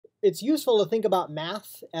it's useful to think about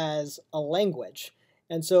math as a language.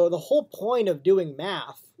 And so the whole point of doing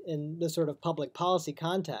math in this sort of public policy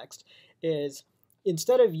context is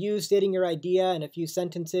instead of you stating your idea in a few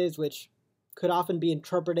sentences, which could often be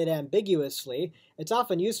interpreted ambiguously, it's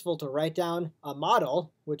often useful to write down a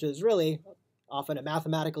model, which is really often a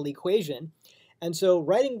mathematical equation. And so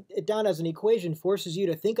writing it down as an equation forces you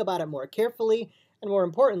to think about it more carefully, and more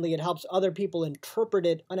importantly, it helps other people interpret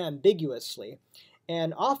it unambiguously.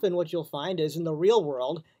 And often what you'll find is in the real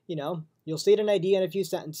world, you'll state an idea in a few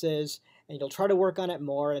sentences, and you'll try to work on it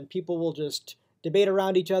more, and people will just debate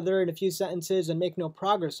around each other in a few sentences and make no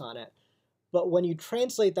progress on it. But when you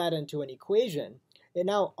translate that into an equation, it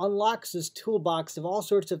now unlocks this toolbox of all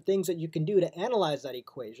sorts of things that you can do to analyze that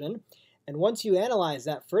equation. And once you analyze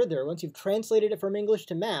that further, once you've translated it from English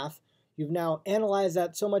to math, you've now analyzed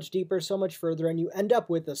that so much deeper, so much further, and you end up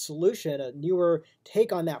with a solution, a newer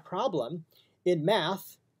take on that problem in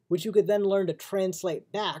math, which you could then learn to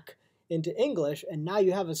translate back into English, and now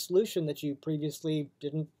you have a solution that you previously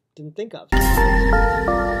didn't think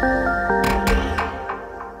of.